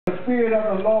Spirit of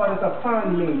the Lord is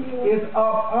upon me. It's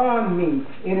up on me.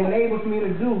 It enables me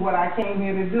to do what I came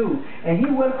here to do. And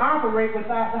he wouldn't operate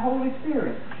without the Holy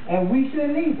Spirit. And we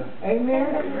shouldn't either.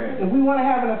 Amen? Amen. If we want to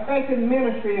have an effective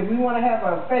ministry, if we want to have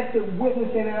an effective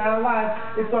witnessing in our lives,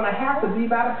 it's going to have to be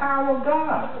by the power of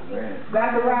God.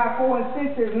 Zechariah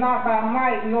 4:6 is not by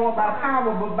might nor by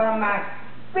power, but by my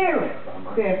Spirit,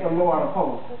 says the Lord of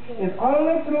hosts. It's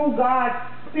only through God's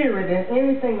Spirit that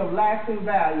anything of lasting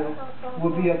value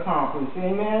will be accomplished.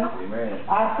 Amen? Amen.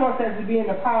 Our trust has to be in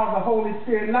the power of the Holy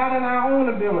Spirit, not in our own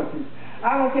abilities.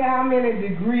 I don't care how many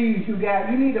degrees you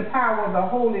got. You need the power of the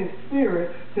Holy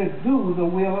Spirit to do the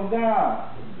will of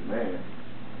God. Amen.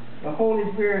 The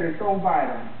Holy Spirit is so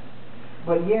vital.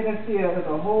 But yet and still, there's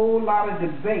a whole lot of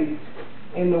debate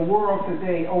in the world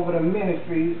today over the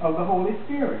ministry of the Holy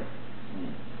Spirit.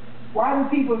 Why do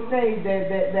people say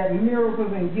that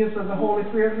miracles and gifts of the Holy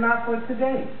Spirit are not for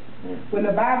today? When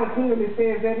the Bible clearly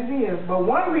says that it is. But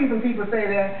one reason people say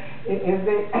that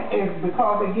is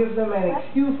because it gives them an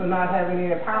excuse for not having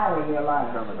any power in their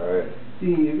life.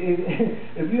 See,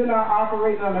 if you're not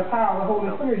operating on the power of the Holy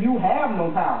Spirit, you have no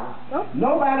power.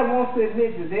 Nobody wants to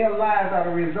admit that their lives are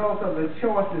the result of the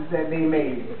choices that they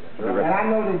made. And I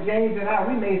know that James and I,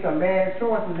 we made some bad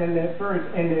choices in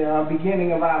the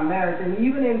beginning of our marriage, and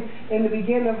even in the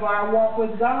beginning of our walk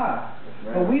with God.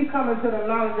 But we've come into the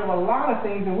knowledge of a lot of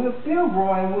things, and we're still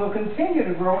growing, we'll continue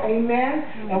to grow,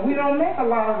 amen? And we don't make a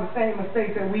lot of the same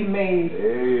mistakes that we made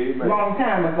a long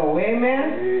time ago,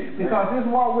 amen? Because this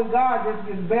walk with God just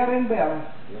gets better and better.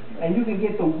 And you can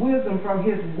get the wisdom from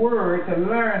His Word to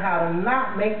learn how to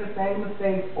not make the same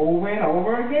mistakes over and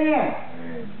over again.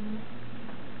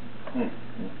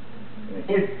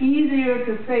 It's easier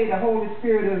to say the Holy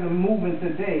Spirit isn't moving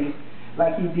today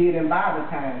like He did in Bible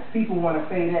times. People want to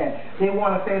say that. They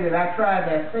want to say that I tried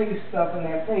that faith stuff and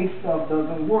that faith stuff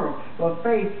doesn't work. But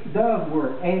faith does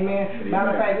work. Amen?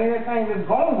 Matter of fact, anything that's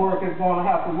going to work is going to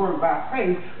have to work by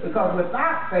faith, because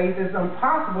without faith it's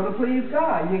impossible to please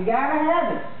God. You got to have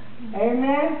it.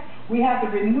 Amen? We have to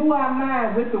renew our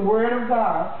mind with the Word of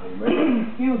God.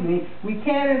 Excuse me. We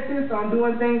can't insist on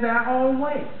doing things our own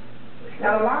way.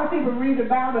 Now, a lot of people read the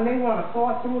Bible and they want to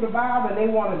sort through the Bible and they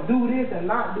want to do this and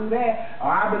not do that.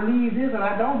 Or I believe this and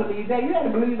I don't believe that. You have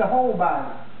to believe the whole Bible.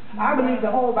 I believe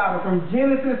the whole Bible from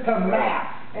Genesis to Malachi.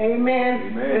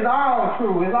 Amen? It's all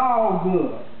true. It's all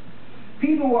good.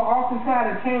 People will often try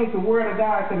to change the Word of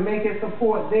God to make it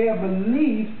support their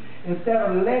beliefs instead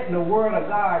of letting the Word of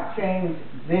God change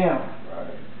them.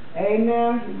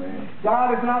 Amen?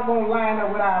 God is not going to line up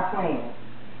with our plans.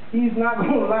 He's not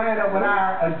going to line up with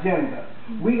our agenda.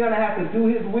 We're going to have to do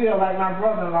His will, like my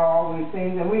brother-in-law always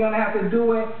sings, and we're going to have to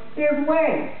do it His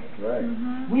way.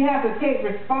 We have to take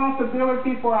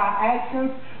responsibility for our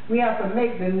actions. We have to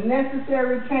make the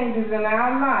necessary changes in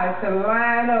our lives to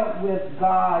line up with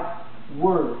God's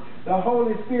Word. The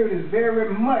Holy Spirit is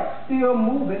very much still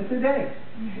moving today.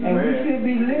 And we should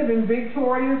be living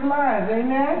victorious lives.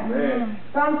 Amen?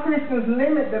 Some Christians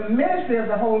limit the ministry of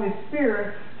the Holy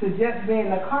Spirit to just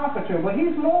being the comforter, but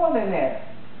He's more than that.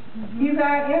 He's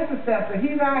our intercessor.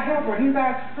 He's our helper. He's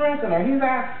our strengthener. He's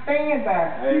our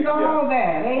standby. He's all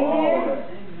that.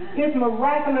 Amen? His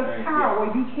miraculous power,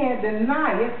 you can't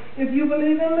deny it if you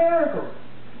believe in miracles.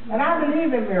 And I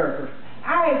believe in miracles.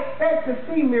 I expect to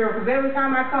see miracles every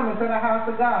time I come into the house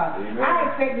of God. I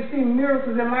expect to see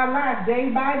miracles in my life day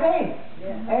by day.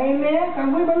 Amen?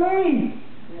 Because we believe.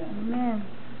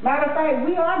 Matter of fact,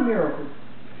 we are miracles.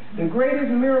 The greatest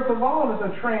miracle of all is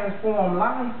a transformed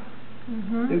life.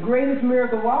 The greatest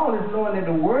miracle of all is knowing that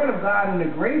the Word of God and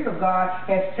the grace of God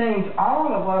has changed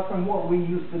all of us from what we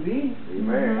used to be.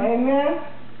 Amen?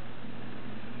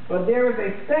 But there is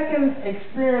a second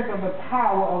experience of the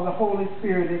power of the Holy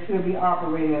Spirit that should be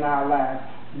operating in our lives.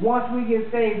 Once we get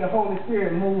saved, the Holy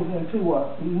Spirit moves into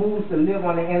us. He moves to live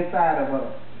on the inside of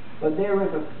us. But there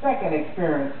is a second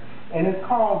experience, and it's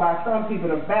called by some people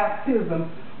the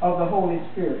baptism of the Holy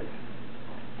Spirit.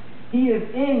 He is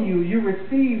in you. You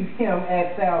received Him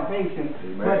at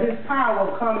salvation. But His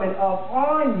power coming up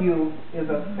on you is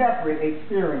a separate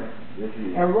experience.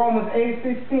 In Romans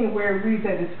 8:16, where it reads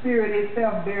that the Spirit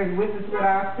itself bears witness with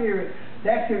our spirit,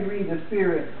 that should read the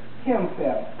Spirit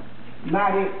Himself,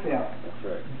 not itself.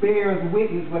 Bears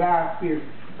witness with our spirit.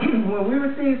 When we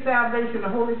receive salvation, the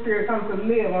Holy Spirit comes to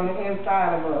live on the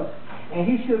inside of us, and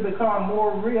He should become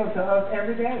more real to us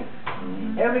every day.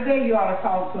 Every day you ought to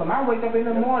talk to Him. I wake up in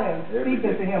the morning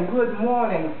speaking to Him. Good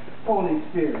morning, Holy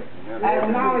Spirit. I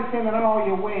acknowledge Him in all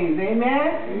your ways.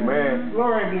 Amen?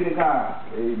 Glory be to God.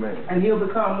 And He'll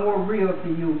become more real to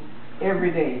you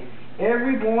every day.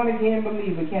 Every born-again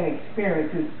believer can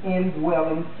experience His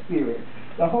indwelling Spirit.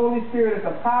 The Holy Spirit is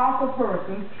a powerful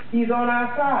person. He's on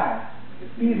our side.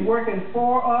 He's working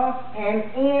for us and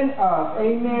in us,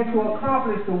 amen, to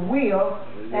accomplish the will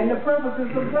and the purposes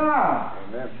of God.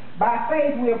 Amen. By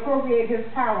faith, we appropriate His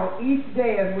power each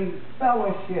day as we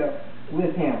fellowship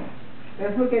with Him.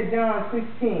 Let's look at John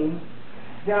 16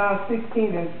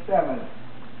 and 7.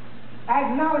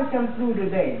 Acknowledge Him through the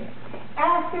day.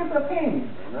 Ask His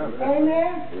opinion.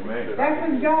 Amen? Amen.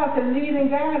 That's His job, to lead and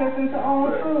guide us into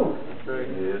all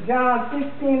truth. John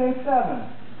 16 and 7.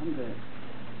 I'm good.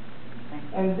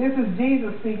 And this is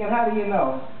Jesus speaking. How do you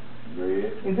know?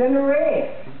 Red. It's in the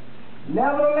red.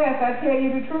 Nevertheless, I tell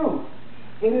you the truth.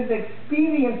 It is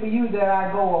expedient for you that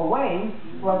I go away,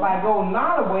 for if I go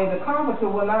not away, the Comforter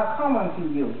will not come unto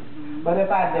you. But if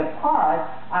I depart,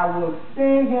 I will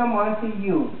send him unto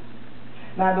you.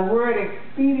 Now the word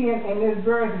expedient in this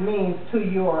verse means to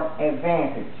your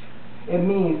advantage. It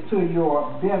means to your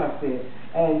benefit.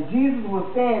 And Jesus was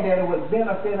saying that it would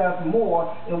benefit us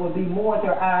more, it would be more to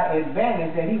our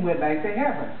advantage that he went back to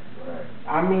heaven. Right.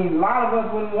 I mean, a lot of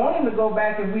us wouldn't want him to go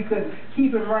back if we could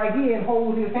keep him right here and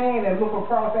hold his hand and look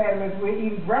across at him as we're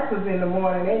eating breakfast in the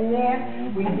morning.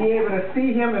 Amen? We'd be able to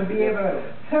see him and be able to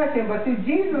touch him. But see,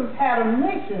 Jesus had a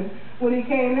mission when he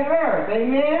came to earth.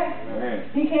 Amen? Amen.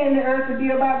 He came to earth to be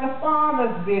about the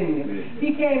Father's business.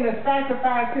 He came to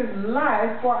sacrifice his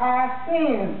life for our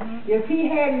sins. If he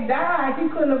hadn't died, he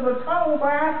couldn't have atoned for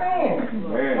our sins.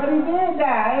 Amen. But he did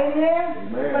die.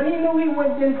 Amen? Amen. But he knew he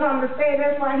didn't come to stay.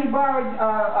 That's why he borrowed,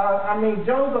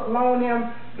 Joseph loaned him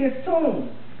his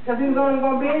tomb. Because he was only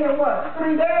going to be in it, what,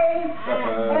 3 days?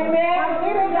 Amen? He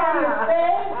didn't come to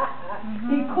stay.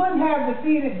 He couldn't have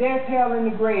defeated death, hell,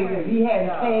 and the grave if he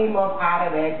hadn't came up out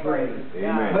of that grave.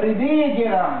 Amen. But he did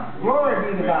get up.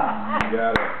 Glory be to God. You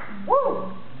got it.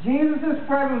 Woo! Jesus'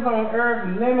 presence on earth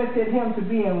limited him to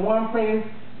be in one place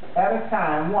at a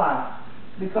time. Why?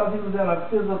 Because he was in a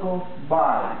physical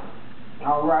body.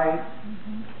 All right?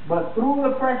 But through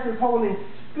the precious Holy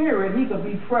Spirit, he could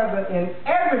be present in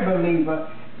every believer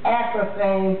at the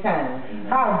same time.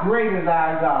 How great is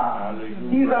our God?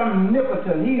 He's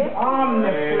omnipotent. He's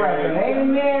omnipresent.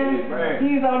 Amen.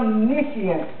 He's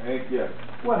omniscient. Thank you.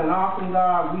 What an awesome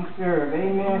God we serve.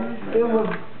 Amen. It was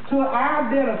to our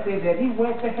benefit that he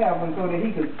went to heaven so that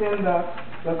he could send us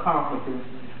the Comforter.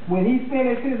 When he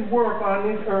finished his work on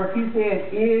this earth, he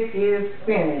said, "It is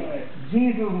finished."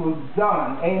 Jesus was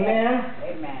done. Amen.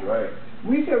 Amen. Right.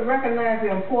 We should recognize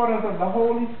the importance of the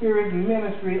Holy Spirit's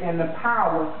ministry and the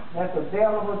power that's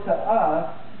available to us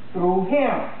through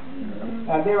him.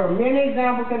 There are many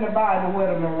examples in the Bible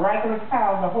where the miraculous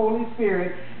power of the Holy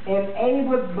Spirit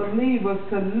enables believers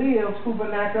to live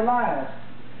supernatural lives.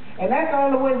 And that's the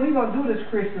only way we're going to do this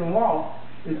Christian walk,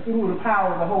 is through the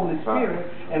power of the Holy Spirit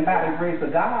and by the grace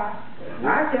of God.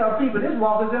 I tell people this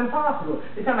walk is impossible.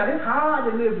 They tell me it's hard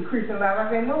to live the Christian life. I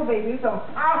say, no, baby, it's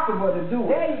impossible to do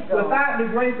it without the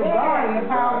grace of God and the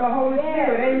power of the Holy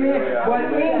Spirit. Amen. But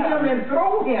in him and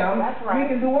through him, we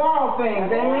can do all things.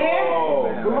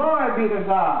 Amen. Glory be to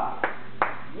God.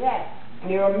 Yes.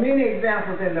 There are many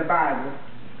examples in the Bible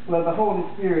where the Holy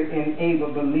Spirit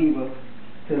enables believers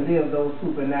to live those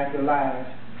supernatural lives.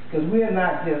 Because we are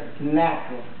not just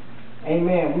natural.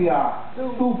 Amen. We are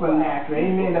supernatural.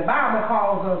 Amen. The Bible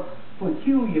calls us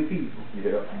peculiar people.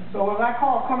 Yeah. So if I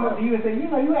come up to you and say, you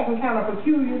acting kind of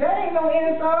peculiar, that ain't no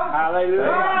insult. Hallelujah.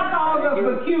 God calls us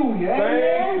peculiar.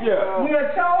 Amen. We are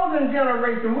a chosen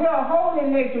generation. We are a holy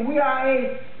nation. We are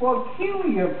a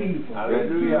peculiar people.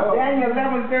 Hallelujah. Daniel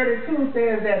 11:32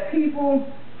 says that people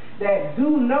that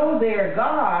do know their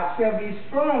God shall be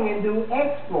strong and do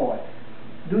exploits.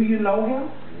 Do you know him?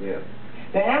 Yeah.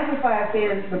 The Amplified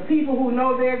says, the people who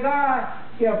know their God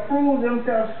shall prove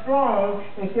themselves strong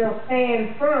and shall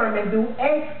stand firm and do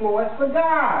exploits for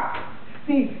God.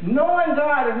 See, knowing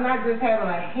God is not just having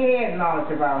a head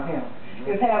knowledge about him.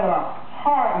 It's having a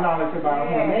heart knowledge about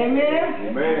him. Amen?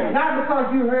 Amen. Not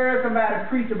because you heard somebody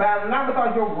preach about it, not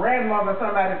because your grandmother or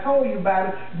somebody told you about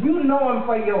it. You know him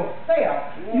for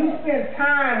yourself. You spend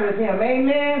time with him.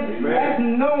 Amen? That's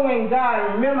knowing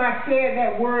God. Remember I shared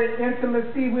that word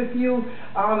intimacy with you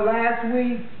last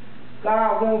week.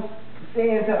 God wants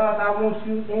saying to us, I want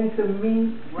you into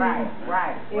me. Right.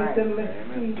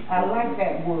 Intimacy. I like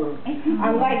that word.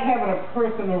 I like having a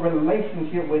personal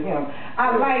relationship with him.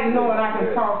 I like knowing I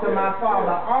can talk to my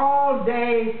Father all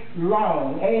day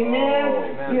long.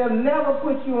 Amen? He'll never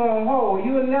put you on hold.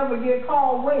 You'll never get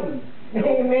called waiting.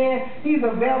 Amen? He's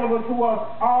available to us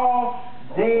all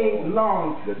day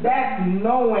long. That's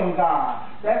knowing God.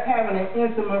 That's having an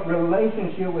intimate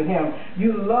relationship with him.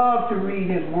 You love to read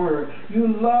his word. You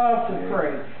love to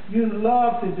pray. You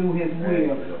love to do his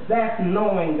will. That's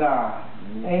knowing God.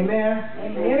 Amen?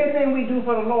 Anything we do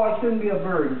for the Lord shouldn't be a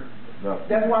burden. No.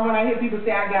 That's why when I hear people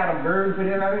say, I got a burden for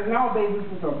this, I say, no, baby,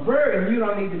 if it's a burden, you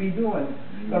don't need to be doing it.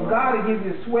 Because God will give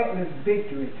you sweatless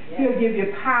victory. He'll give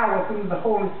you power through the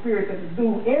Holy Spirit to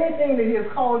do anything that He has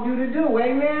called you to do.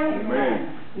 Amen?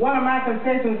 Amen. One of my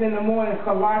confessions in the morning is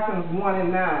Colossians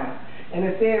 1:9. And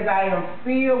it says, I am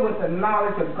filled with the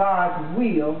knowledge of God's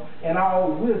will and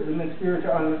all wisdom and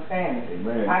spiritual understanding.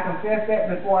 Amen. I confess that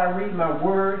before I read my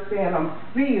word, saying I'm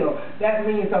filled. That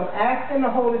means I'm asking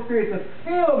the Holy Spirit to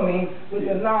fill me with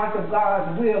the knowledge of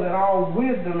God's will and all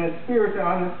wisdom and spiritual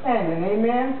understanding.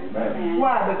 Amen? Amen.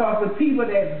 Why? Because the people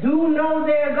that do know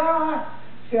their God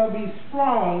shall be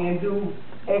strong and do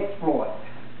exploits.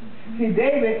 See,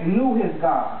 David knew his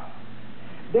God.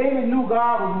 David knew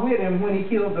God was with him when he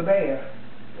killed the bear.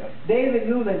 David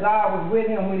knew that God was with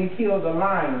him when he killed the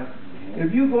lion.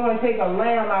 If you go and take a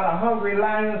lamb out of a hungry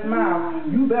lion's mouth,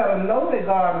 you better know that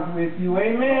God is with you.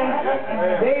 Amen?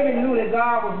 David knew that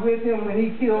God was with him when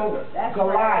he killed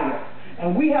Goliath.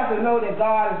 And we have to know that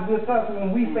God is with us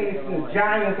when we face the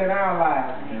giants in our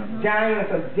lives. Giants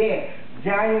of death.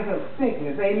 Giants of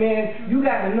sickness. Amen? You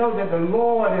got to know that the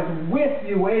Lord is with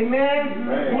you.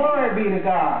 Amen? Glory be to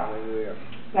God.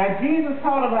 Now, Jesus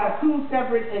taught about two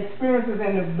separate experiences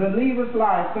in the believer's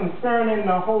life concerning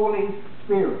the Holy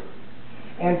Spirit.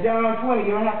 In John 20,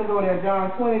 you don't have to go there,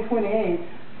 John 20:28,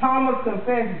 Thomas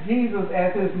confessed Jesus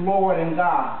as his Lord and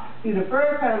God. See, the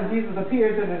first time Jesus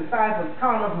appeared to the disciples,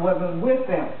 Thomas wasn't with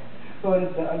them. So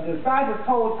the disciples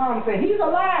told Thomas, said, He's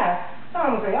alive.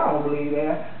 Thomas said, I don't believe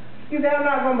that. He said, I'm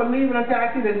not going to believe it until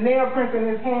I see the nail prints in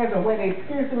his hands and where they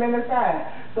pierced him in the side.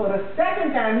 So the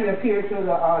second time he appeared to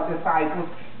the disciples,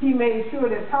 he made sure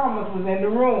that Thomas was in the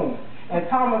room. And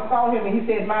Thomas saw him and he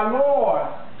said, my Lord,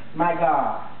 my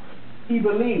God. He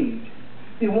believed.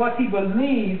 See, once he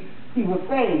believed, he was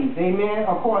saved. Amen.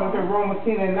 According to Romans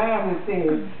 10:9, it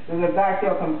says that if thou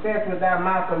shalt confess with thy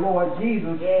mouth the Lord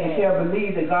Jesus and shall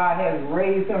believe that God has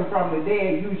raised him from the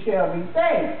dead, you shall be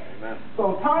saved. Amen.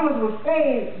 So Thomas was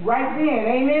saved right then.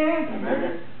 Amen.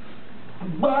 Amen.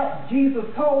 But Jesus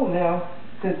told them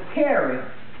to tarry.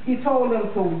 He told them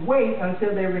to wait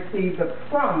until they received the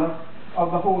promise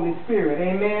of the Holy Spirit.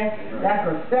 Amen. Amen. That's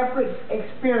a separate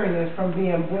experience from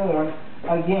being born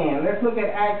again. Let's look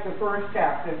at Acts, the first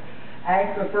chapter.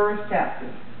 Acts, the first chapter.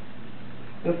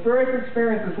 The first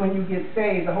experience is when you get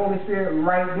saved, the Holy Spirit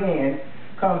right then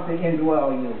comes to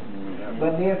indwell you.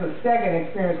 But there's a second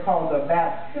experience called the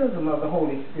baptism of the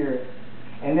Holy Spirit.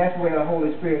 And that's where the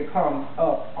Holy Spirit comes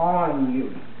up on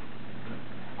you.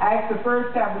 Acts, the first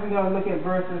chapter, we're going to look at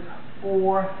verses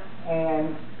 4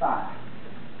 and 5.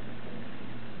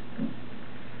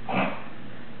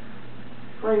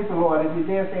 Praise the Lord. If you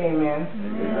dare say amen.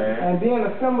 Amen. And being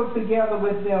assembled together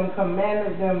with them,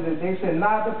 commanded them that they should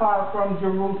not depart from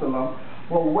Jerusalem,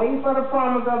 but wait for the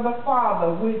promise of the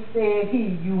Father, which said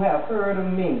he, you have heard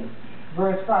of me.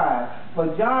 Verse 5.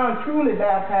 For John truly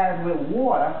baptized with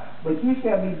water, but you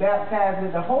shall be baptized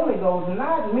with the Holy Ghost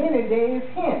not many days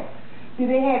hence. See,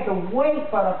 they had to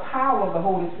wait for the power of the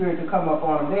Holy Spirit to come up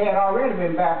on them. They had already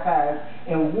been baptized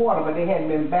in water, but they hadn't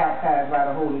been baptized by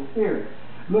the Holy Spirit.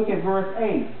 Look at verse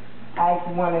 8, Acts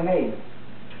 1 and 8.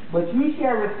 But you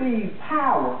shall receive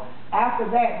power. After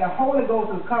that, the Holy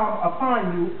Ghost will come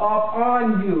upon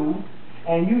you,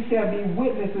 and you shall be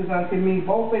witnesses unto me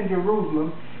both in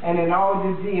Jerusalem and in all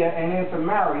Judea and in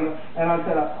Samaria and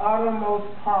unto the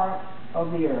uttermost part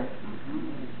of the earth.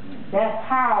 That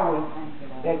power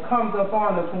that comes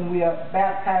upon us when we are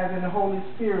baptized in the Holy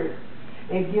Spirit,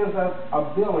 it gives us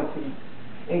ability.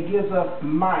 It gives us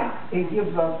might. It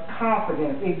gives us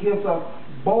confidence. It gives us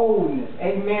boldness.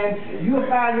 Amen. You'll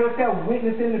find yourself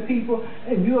witnessing to people,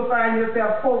 and you'll find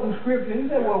yourself quoting scripture. You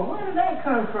say, well, where did that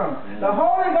come from? The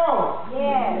Holy Ghost.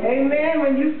 Yes. Amen.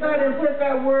 When you study and put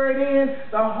that word in,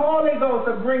 the Holy Ghost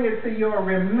will bring it to your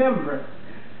remembrance.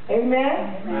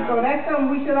 Amen? Amen. So that's something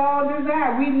we should all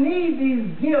desire. We need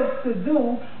these gifts to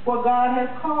do what God has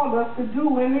called us to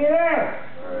do in the earth.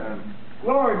 Amen.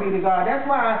 Glory be to God. That's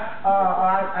why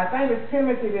I think it's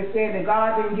Timothy that said that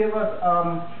God didn't give us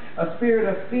a spirit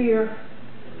of fear.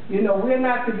 You know, we're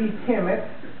not to be timid.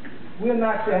 We're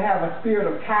not to have a spirit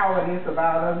of cowardice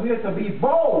about us. We're to be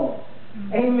bold.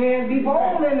 Amen. Be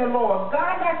bold in the Lord.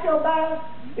 God got your back.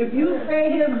 If you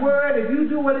say His word, if you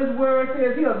do what His word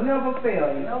says, He'll never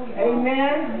fail you.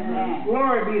 Amen. Amen.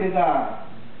 Glory be to God.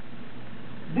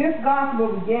 This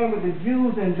gospel began with the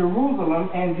Jews in Jerusalem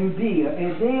and Judea.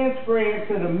 It then spread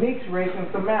to the mixed race in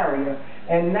Samaria.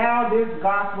 And now this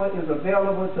gospel is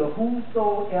available to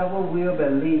whosoever will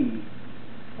believe.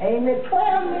 Amen.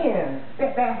 12 men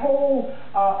set that whole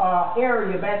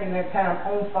area back in that time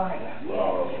on fire.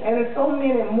 And there's so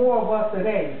many more of us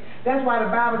today. That's why the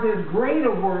Bible says greater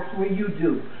works will you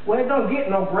do. Well, it don't get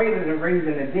no greater than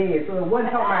raising the dead. So it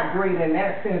wasn't talking about greater in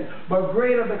that sense, but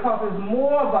greater because there's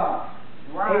more of us.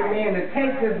 Right. Amen. To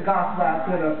take this gospel out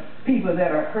to the people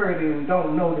that are hurting and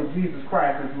don't know that Jesus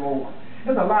Christ is Lord.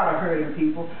 There's a lot of hurting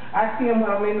people. I see them when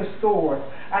I'm in the stores.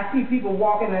 I see people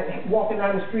walking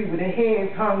down the street with their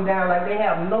heads hung down like they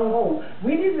have no hope.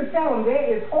 We need to tell them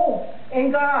there is hope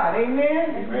in God.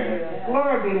 Amen? Amen.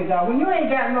 Glory be to God. When you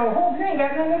ain't got no hope, you ain't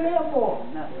got nothing to live for.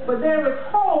 But there is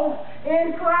hope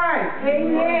in Christ.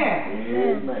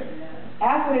 Amen. Amen.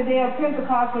 After the day of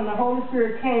Pentecost, when the Holy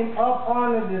Spirit came up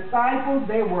on the disciples,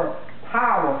 they were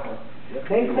powerful.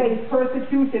 They faced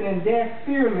persecution and death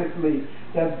fearlessly.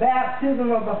 The baptism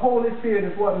of the Holy Spirit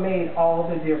is what made all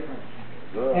the difference.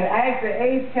 In Acts the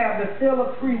 8th chapter,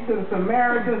 Philip preached to the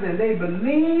Samaritans, and they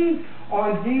believed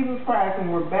on Jesus Christ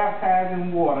and were baptized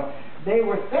in water. They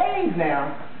were saved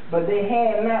now, but they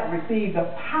had not received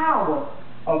the power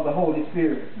of the Holy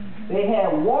Spirit. They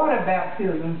had water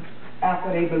baptism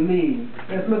after they believed.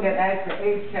 Let's look at Acts the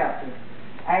 8th chapter.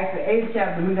 Acts the 8th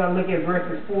chapter, we're going to look at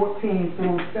verses 14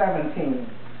 through 17.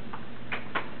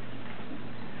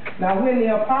 Now when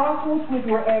the apostles which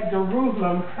were at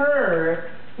Jerusalem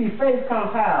heard, see, faith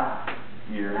comes how?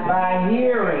 By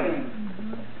hearing.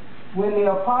 When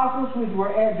the apostles which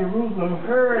were at Jerusalem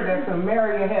heard that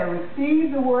Samaria had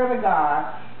received the word of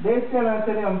God, they sent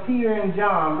unto them Peter and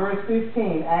John, verse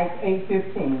 15, Acts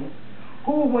 8:15,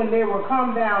 who when they were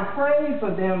come down prayed for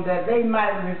them that they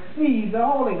might receive the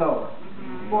Holy Ghost.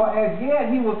 For as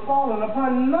yet he was fallen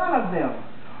upon none of them,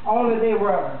 only they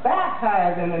were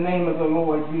baptized in the name of the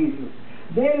Lord Jesus.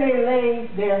 Then they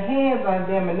laid their hands on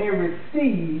them and they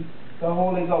received the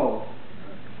Holy Ghost.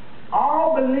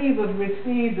 All believers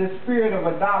receive the spirit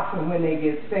of adoption when they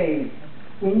get saved.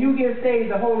 When you get saved,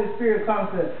 the Holy Spirit comes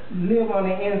to live on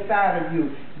the inside of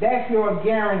you. That's your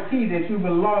guarantee that you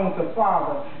belong to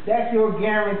Father. That's your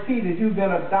guarantee that you've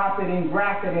been adopted and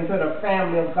grafted into the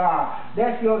family of God.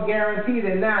 That's your guarantee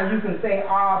that now you can say,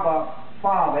 Abba,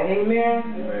 Father. Amen?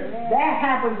 Amen. That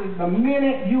happens the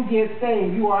minute you get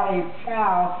saved. You are a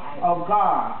child of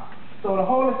God. So the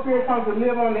Holy Spirit comes to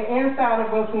live on the inside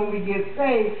of us when we get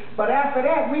saved. But after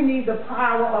that, we need the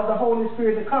power of the Holy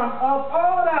Spirit to come up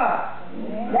on us.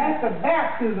 Amen. That's the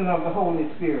baptism of the Holy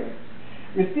Spirit.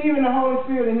 Receiving the Holy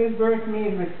Spirit in this verse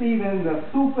means receiving the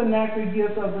supernatural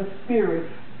gifts of the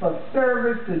Spirit for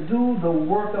service to do the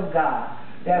work of God.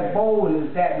 That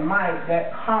boldness, that might,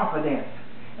 that confidence.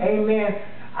 Amen.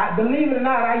 Believe it or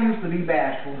not, I used to be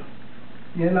bashful.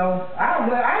 You know, I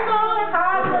know it's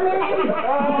hard to believe,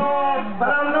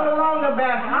 but I'm no longer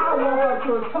bashful. I'll walk up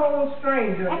to a total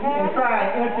stranger and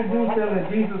try and introduce them to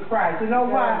Jesus Christ. You know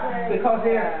why? Because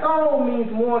their soul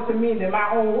means more to me than my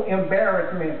own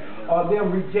embarrassment or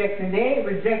them rejecting. They ain't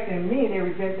rejecting me, they're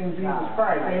rejecting Jesus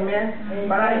Christ. Amen?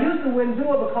 But I used to wouldn't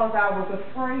do it because I was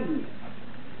afraid.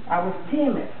 I was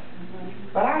timid.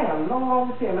 But I am no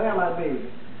longer timid, am I,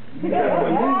 baby? You gotta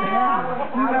believe it.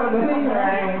 You gotta believe it,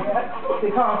 man.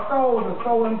 Because souls are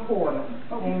so important.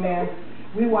 Amen.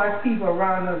 We watch people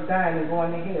around us dying and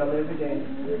going to hell every day.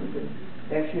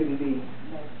 That shouldn't be.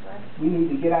 We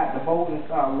need to get out the boat and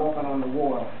start walking on the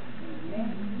water.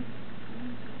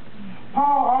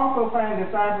 Paul also found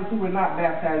disciples who were not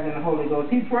baptized in the Holy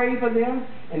Ghost. He prayed for them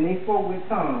and they spoke with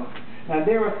tongues. Now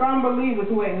there are some believers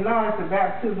who acknowledge the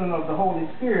baptism of the Holy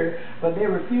Spirit, but they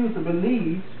refuse to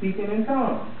believe speaking in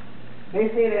tongues. They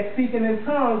say that speaking in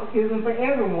tongues isn't for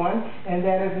everyone, and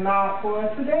that is not for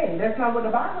us today. That's not what the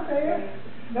Bible says.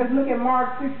 Let's look at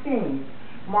Mark 16.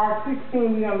 Mark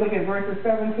 16, we're going to look at verses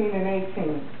 17 and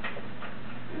 18.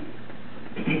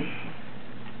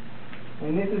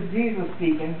 And this is Jesus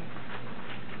speaking.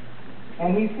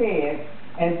 And he said,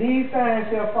 and these signs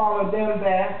shall follow them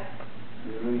that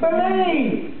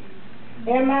believe.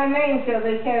 In my name shall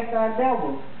they cast out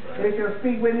devils. They shall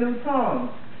speak with new tongues.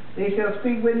 They shall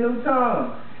speak with new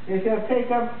tongues. They shall take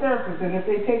up serpents, and if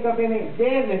they take up any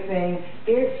deadly thing,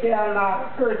 it shall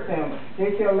not hurt them.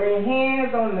 They shall lay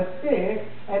hands on the sick,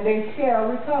 and they shall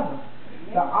recover.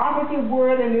 The operative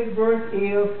word in this verse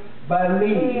is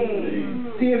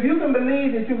believe. See, if you can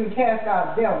believe that you can cast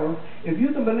out devils, if you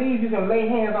can believe you can lay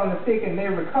hands on the sick and they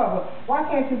recover, why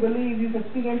can't you believe you can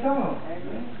speak in tongues?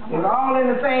 It's all in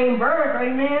the same verse,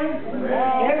 amen?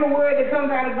 Every word that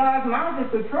comes out of God's mouth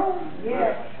is the truth.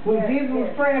 When Jesus was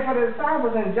praying for the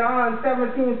disciples in John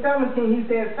 17:17, he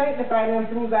said, sanctify them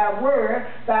through thy word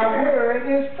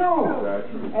is true.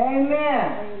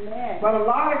 Amen. But a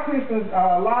lot of Christians,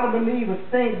 a lot of believers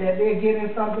think that they're getting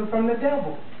something from the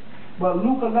devil. But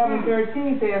Luke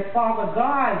 11:13 says, Father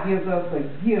God gives us the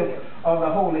gift of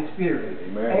the Holy Spirit.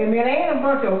 Amen. Amen. It ain't a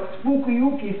bunch of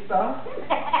spooky-ooky stuff.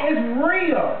 It's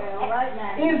real. All right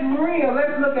now. It's real.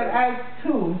 Let's look at Acts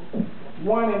 2,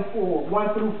 1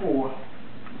 through 4.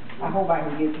 I hope I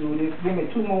can get through this. Give me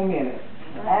 2 more minutes.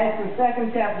 Acts the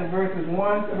 2nd chapter, verses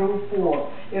 1 through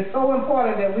 4. It's so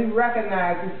important that we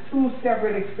recognize it's 2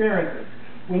 separate experiences.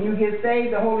 When you get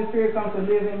saved, the Holy Spirit comes to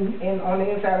live on the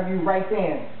inside of you right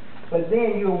then. But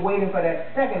then you're waiting for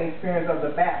that second experience of the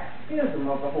baptism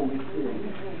of the Holy Spirit,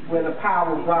 where the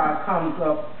power of God comes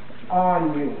up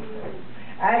on you.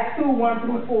 Acts 2, 1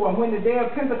 through 4. And when the day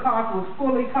of Pentecost was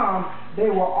fully come, they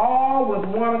were all with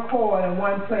one accord in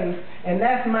one place. And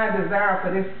that's my desire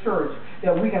for this church,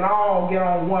 that we can all get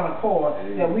on one accord,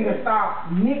 that we can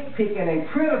stop nitpicking and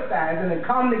criticizing and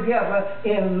come together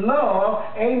in love,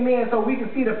 amen, so we can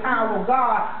see the power of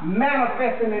God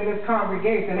manifesting in this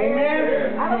congregation,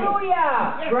 amen?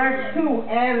 Hallelujah. Verse 2,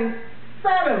 and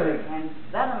suddenly,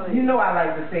 you know I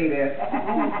like to say that.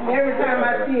 Every time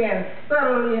I see and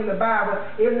suddenly in the Bible,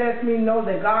 it lets me know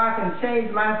that God can change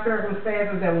my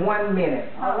circumstances in 1 minute.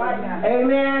 All right now.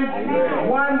 Amen? Amen.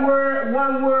 One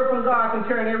word from God can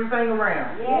turn everything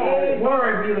around. Yes.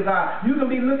 Glory be to God. You can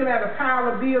be looking at a pile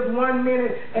of bills 1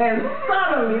 minute and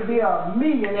suddenly be a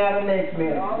millionaire the next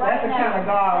minute. All right That's the now. kind of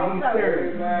God we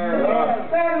serve.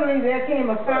 And suddenly there came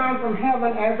a sound from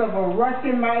heaven as of a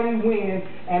rushing mighty wind,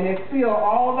 and it filled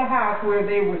all the house where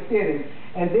they were sitting.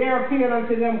 And there appeared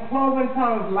unto them cloven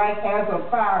tongues like as of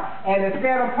fire, and it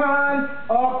sat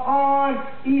upon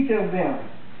each of them.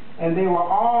 And they were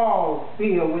all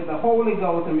filled with the Holy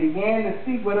Ghost, and began to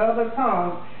speak with other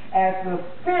tongues as the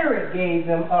Spirit gave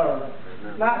them utterance.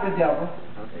 Not the devil.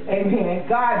 Amen.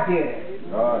 God did it.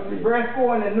 Verse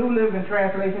 4 in the New Living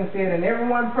Translation said, and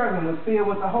everyone present was filled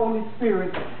with the Holy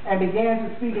Spirit and began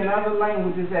to speak in other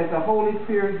languages as the Holy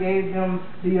Spirit gave them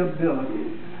the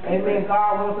ability. Amen.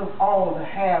 God wants us all to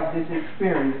have this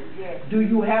experience. Do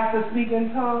you have to speak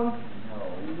in tongues?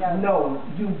 No,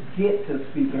 you get to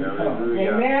speak in tongues.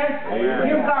 Amen?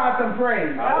 Give God some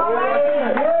praise.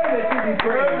 Worthy to be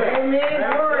praised. Amen?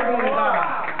 Glory be to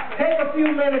God. Take a few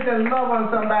minutes and love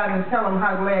on somebody and tell them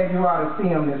how glad you are to see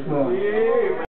them this morning.